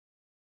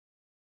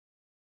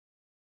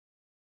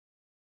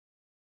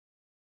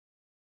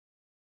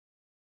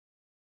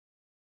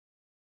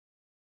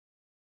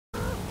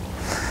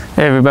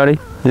Hey everybody,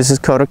 this is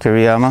Curado.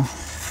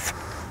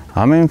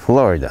 I'm in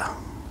Florida,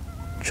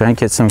 trying to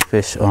get some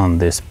fish on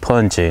this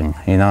punching.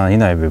 You know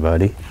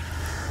everybody.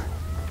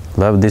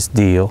 Love this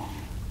deal.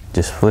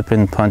 Just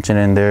flipping, punching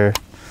in there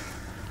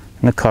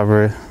in the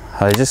cover.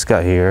 I just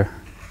got here,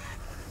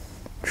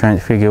 trying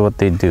to figure what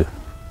they do.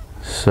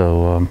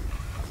 So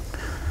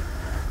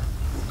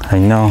I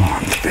know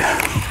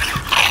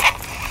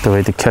the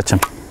way to catch them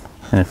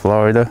in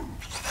Florida.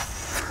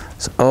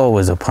 It's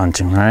always a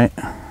punching, right?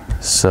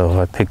 So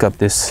I pick up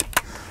this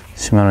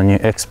Shimano new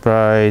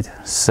Expride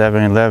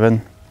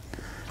 711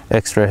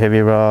 extra heavy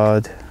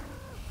rod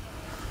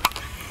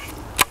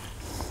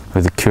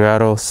with the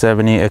Curado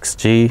 70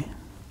 XG,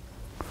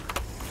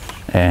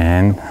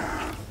 and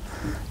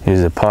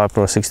use a Power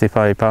Pro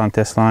 65-pound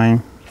test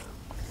line,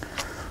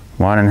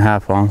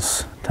 1.5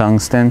 ounce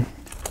tungsten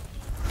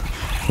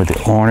with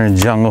the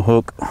orange jungle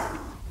hook,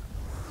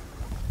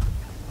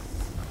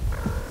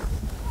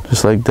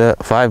 just like that.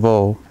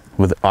 5.0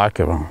 with the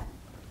Archelon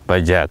by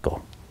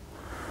Jackall.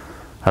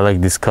 I like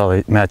this color,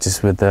 it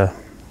matches with the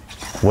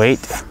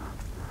weight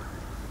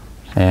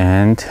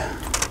and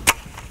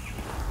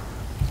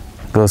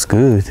goes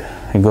good.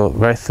 It goes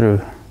right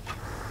through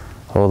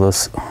all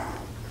those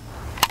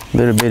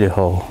little bitty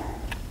hole.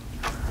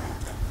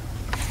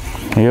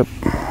 Yep,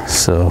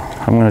 so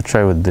I'm gonna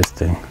try with this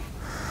thing,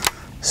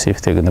 see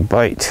if they're gonna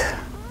bite.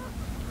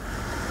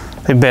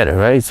 They better,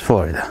 right? It's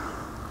Florida.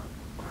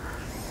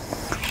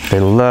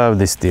 They love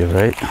this deal,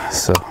 right?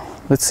 So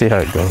let's see how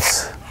it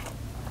goes.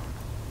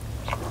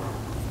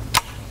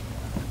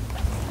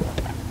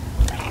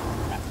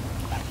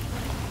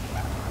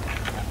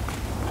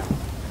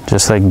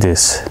 Just like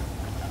this.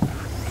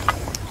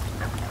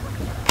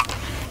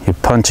 You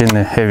punch in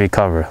the heavy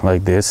cover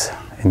like this.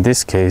 In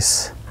this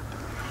case,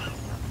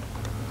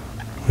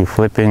 you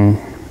flip in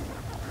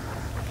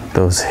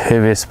those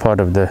heaviest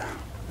part of the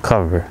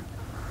cover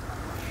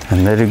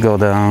and let it go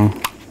down.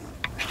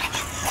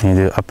 And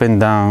you do up and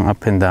down,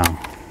 up and down.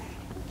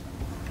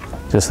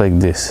 Just like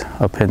this,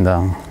 up and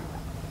down,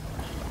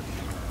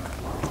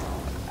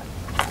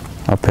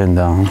 up and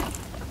down.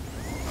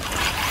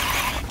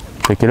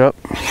 Pick it up,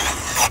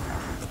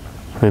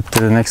 flip to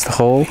the next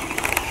hole,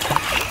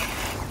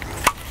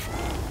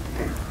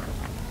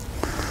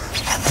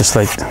 just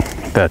like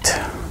that.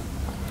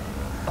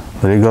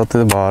 Let it go to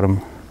the bottom,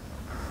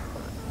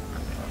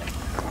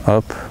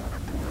 up,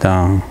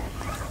 down,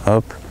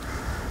 up,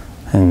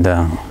 and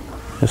down,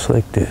 just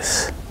like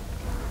this.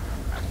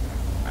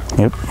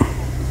 Yep.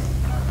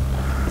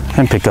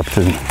 And pick up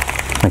to the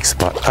next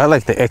spot. I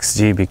like the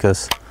XG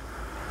because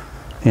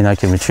I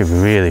can retrieve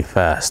really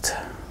fast.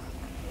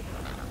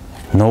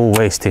 No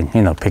wasting,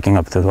 picking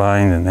up the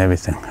line and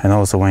everything. And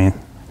also when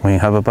you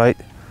have a bite,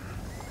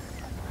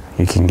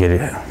 you can get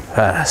it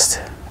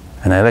fast.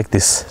 And I like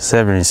this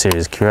 70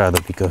 series Curado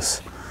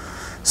because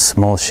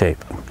small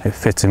shape. It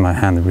fits in my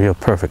hand real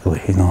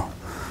perfectly,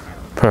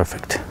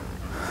 perfect.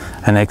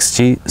 And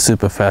XG,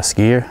 super fast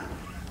gear.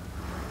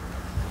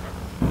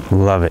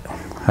 Love it.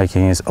 I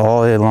can use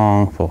all day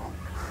long for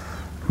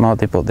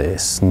multiple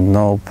days,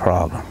 no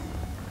problem.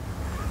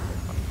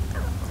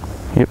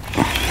 Yep.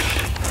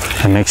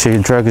 And make sure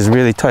your drag is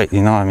really tight,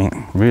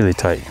 really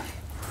tight.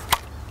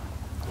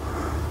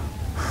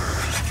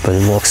 But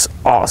it works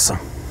awesome.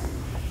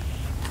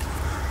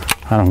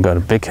 I don't got a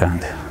big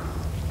hand.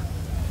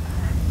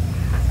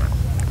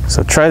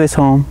 So try this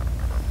home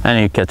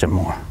and you catch it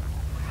more.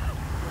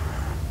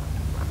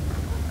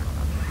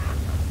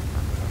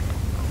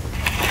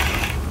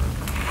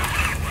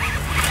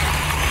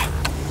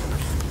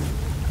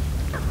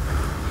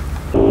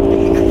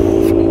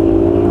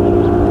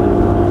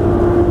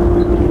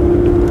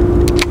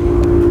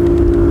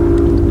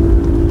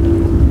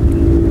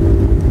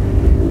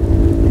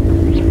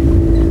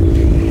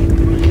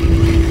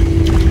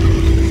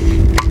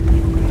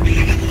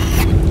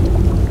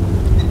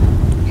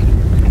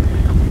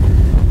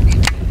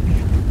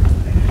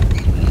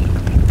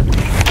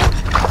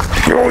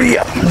 Oh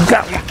yeah,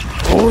 got one.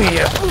 Oh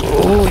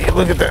yeah,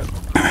 look at that.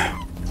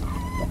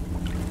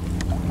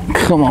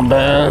 Come on,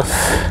 bass.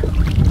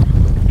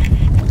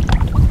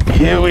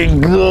 Here we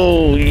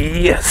go,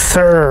 yes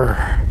sir.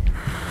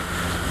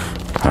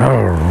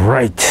 All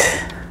right,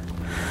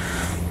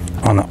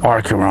 on the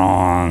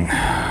Archelon.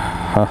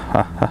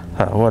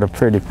 What a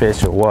pretty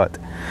fish, or what?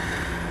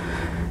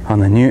 On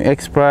the new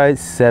Expride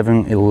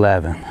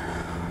 711.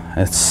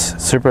 It's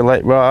super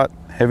light rod,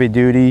 heavy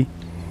duty.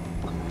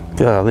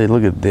 Golly,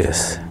 look at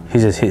this. He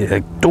just hit it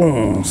like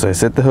boom. So I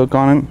set the hook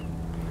on him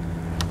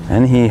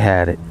and he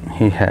had it.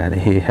 He had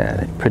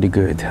it. Pretty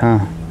good,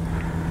 huh?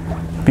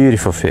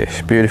 Beautiful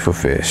fish, beautiful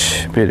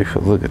fish,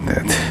 beautiful. Look at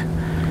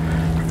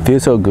that.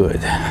 Feels so good.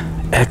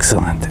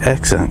 Excellent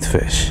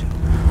fish.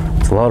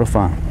 It's a lot of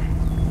fun.